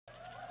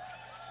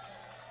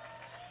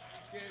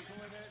de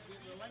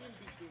lange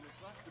bies doen, of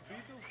wat? De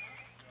Beetle?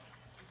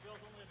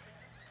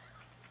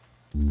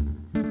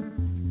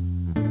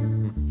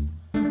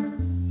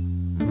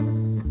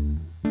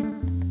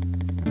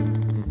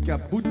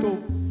 Kabuto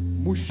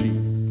Mushi,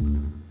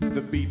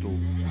 the Beetle.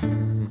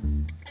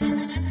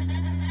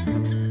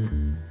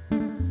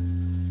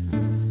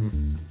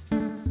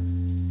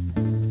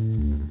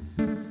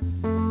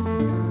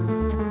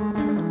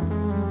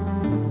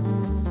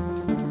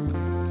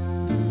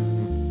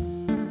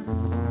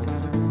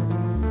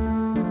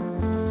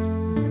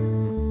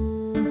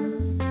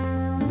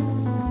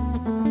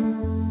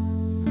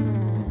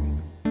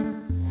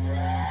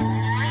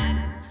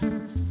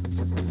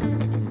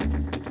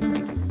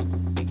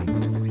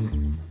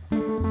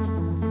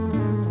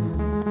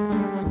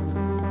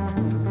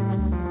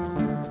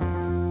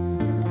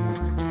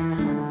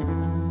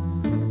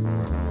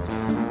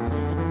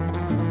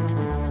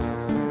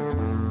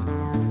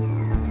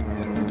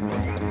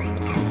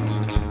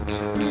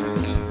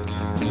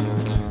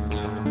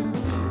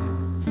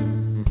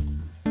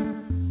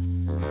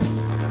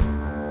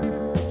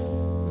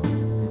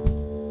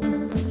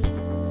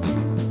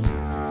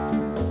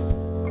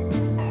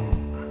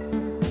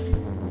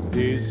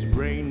 These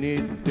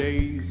rainy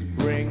days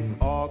bring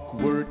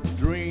awkward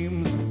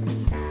dreams.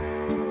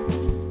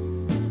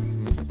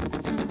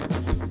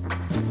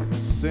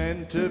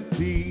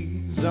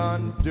 Centipedes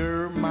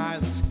under my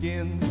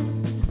skin.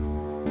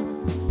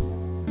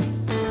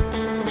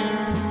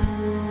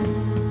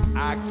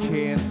 I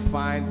can't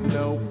find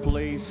no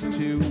place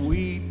to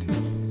eat.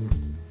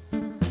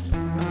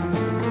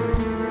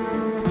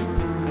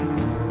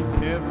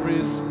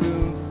 Every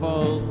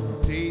spoonful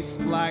tastes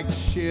like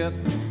shit.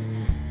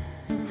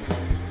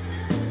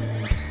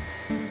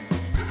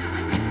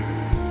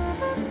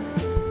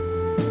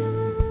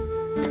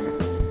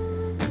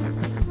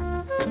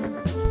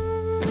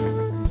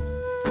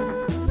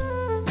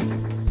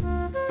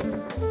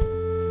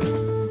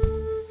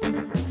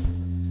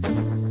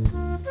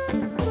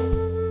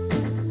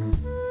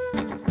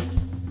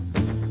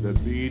 The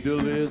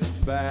Beetle is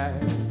back.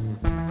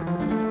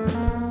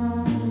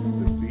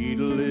 The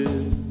Beetle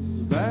is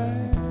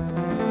back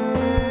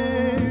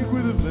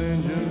with a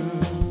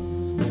vengeance.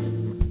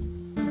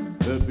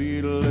 The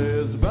Beetle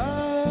is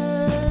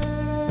back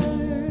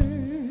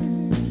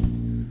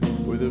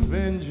with a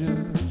vengeance.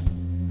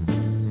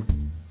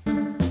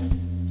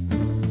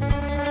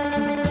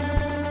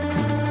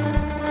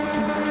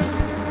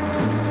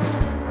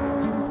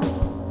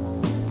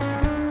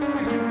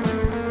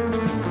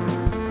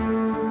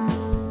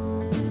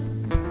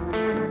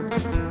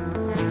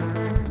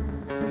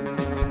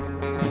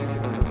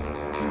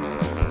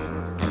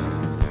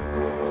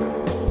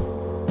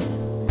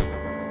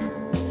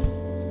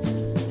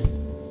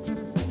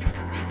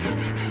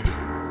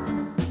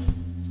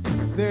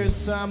 There's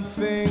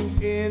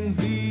something in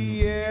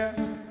the air.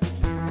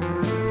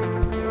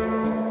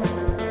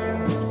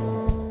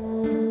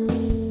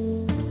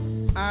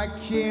 I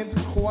can't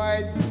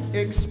quite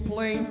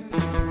explain.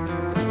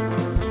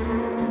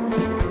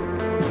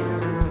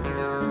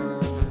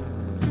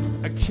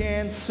 A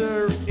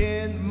cancer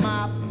in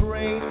my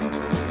brain.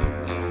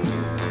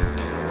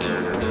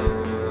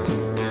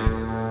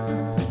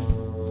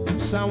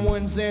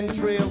 Someone's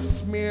entrails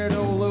smeared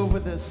all over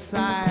the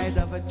side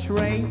of a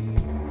train.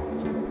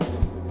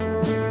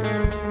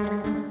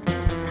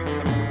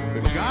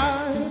 The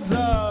gods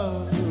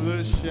of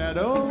the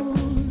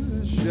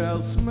shadows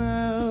shall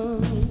smell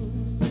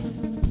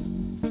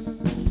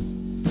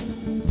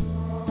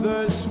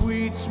the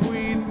sweet,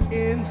 sweet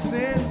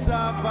incense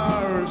of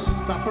our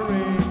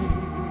suffering.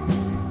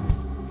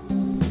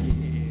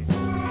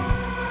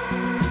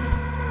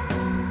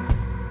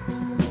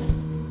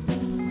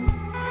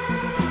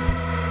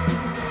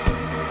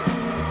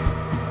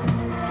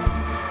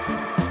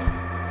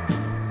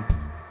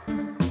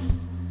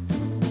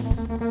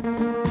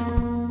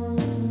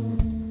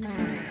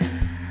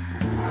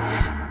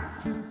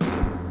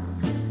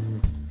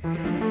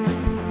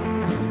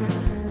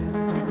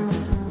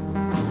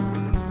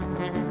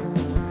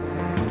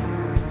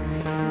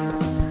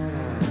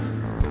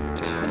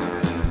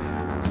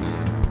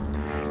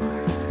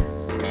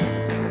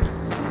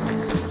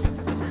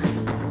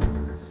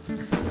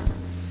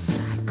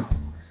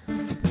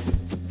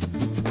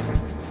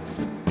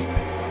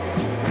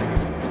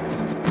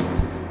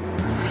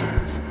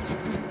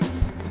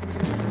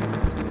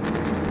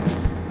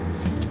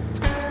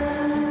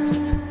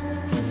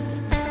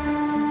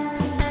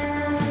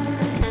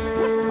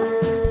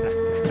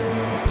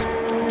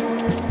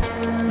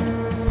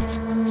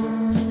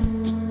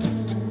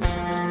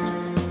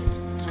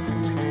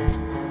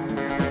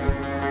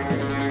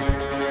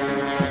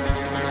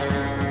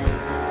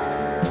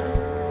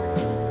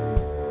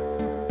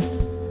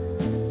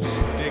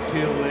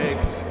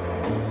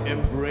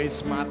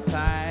 Embrace my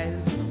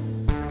thighs.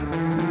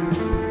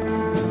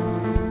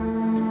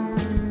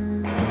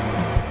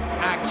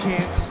 I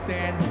can't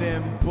stand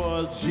them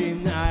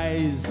bulging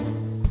eyes.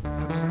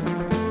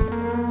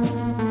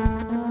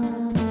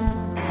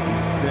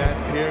 That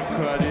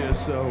haircut is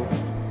so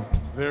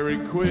very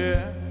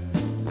queer.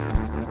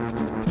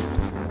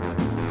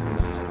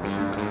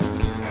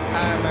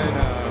 I'm in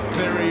a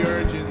very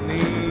urgent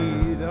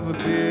need of a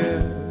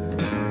beer.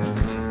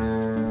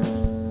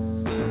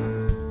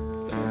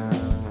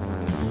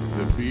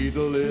 The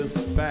Beetle is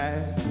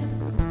back.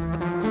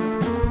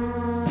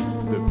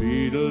 The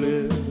Beetle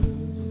is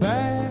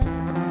back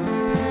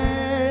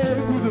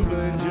with a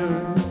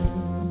vengeance.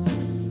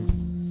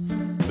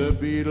 The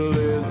Beetle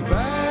is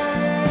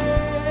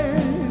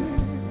back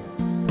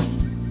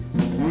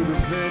with a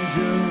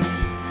vengeance.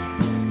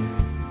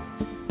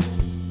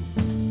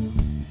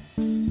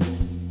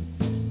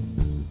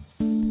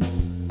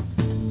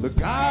 The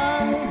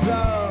gods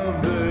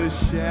of the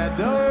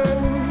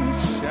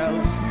shadows shall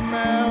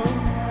smell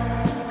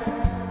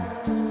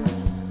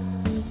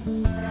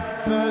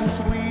the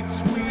sweet,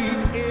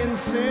 sweet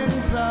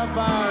incense of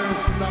our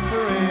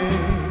suffering.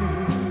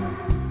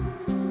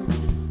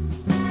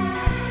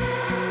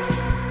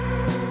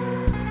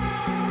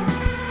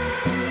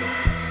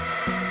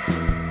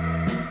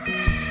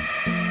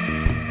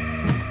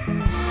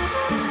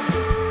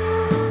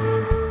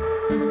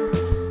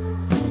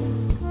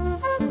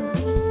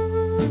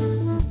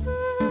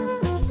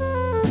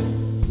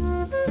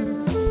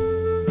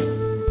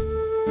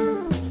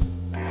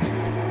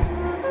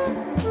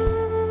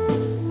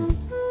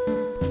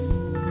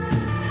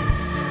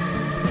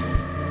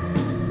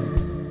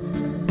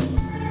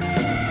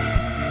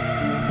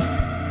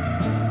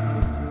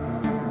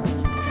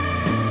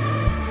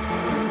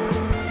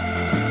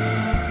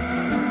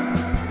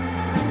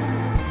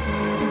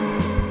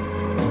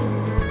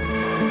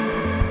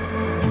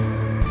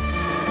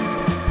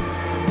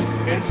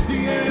 It's the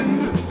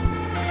end.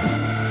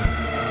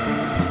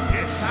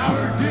 It's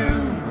our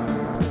doom.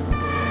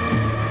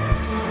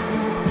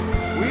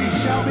 We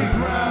shall be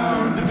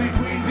ground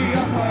between the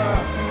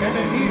upper and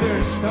the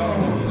nether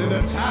stones in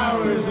the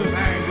towers of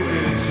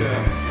anguish.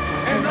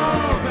 And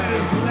all that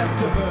is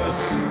left of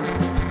us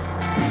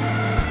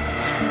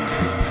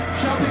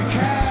shall be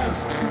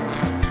cast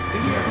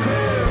in the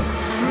accursed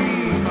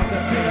stream of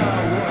the bitter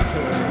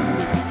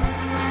waters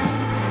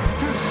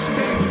to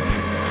stink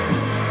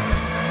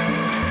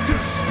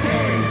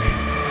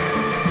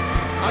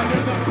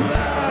under the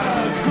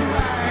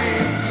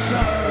blood-grimed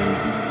sun.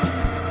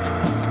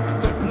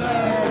 The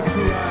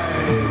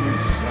blood-grimed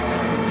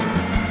sun.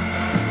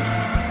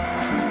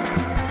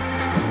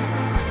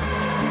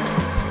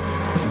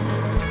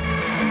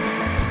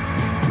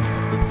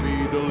 The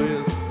Beetle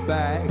is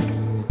back.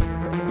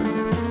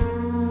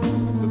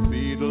 The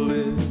Beetle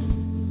is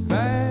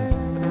back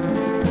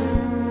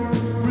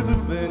with a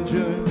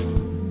vengeance.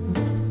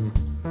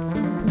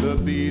 The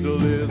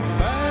Beetle is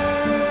back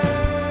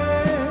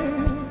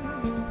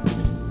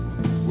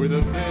with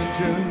a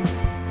vengeance.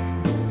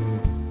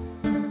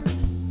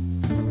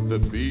 The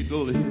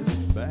Beetle is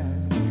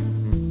back.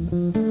 The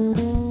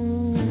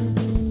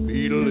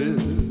Beetle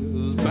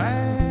is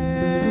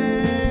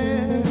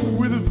back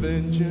with a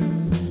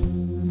vengeance.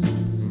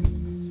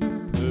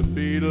 The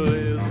Beetle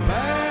is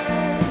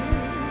back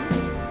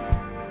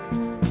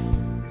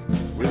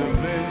with a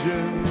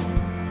vengeance.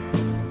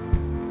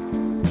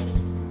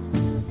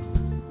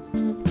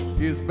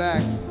 He is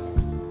back.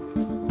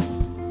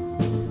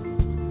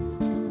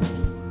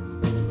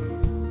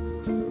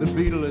 The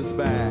Beetle is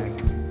back.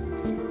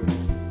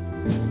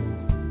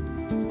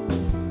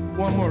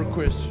 One more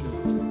question.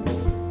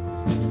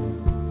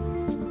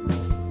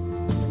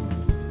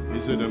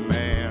 Is it a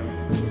man?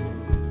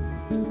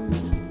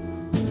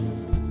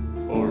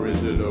 Or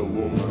is it a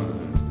woman?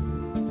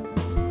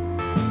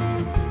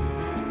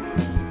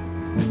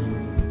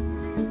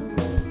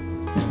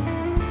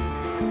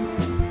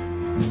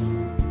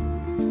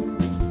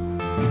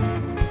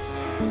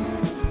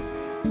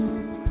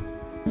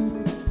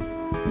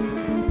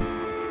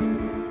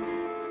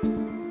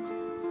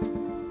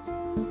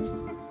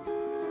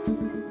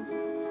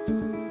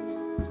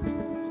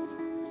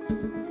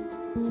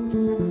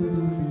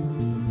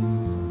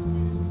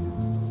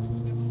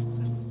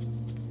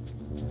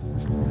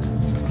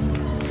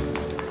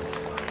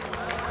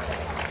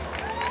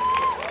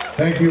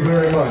 Thank you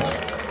very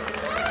much.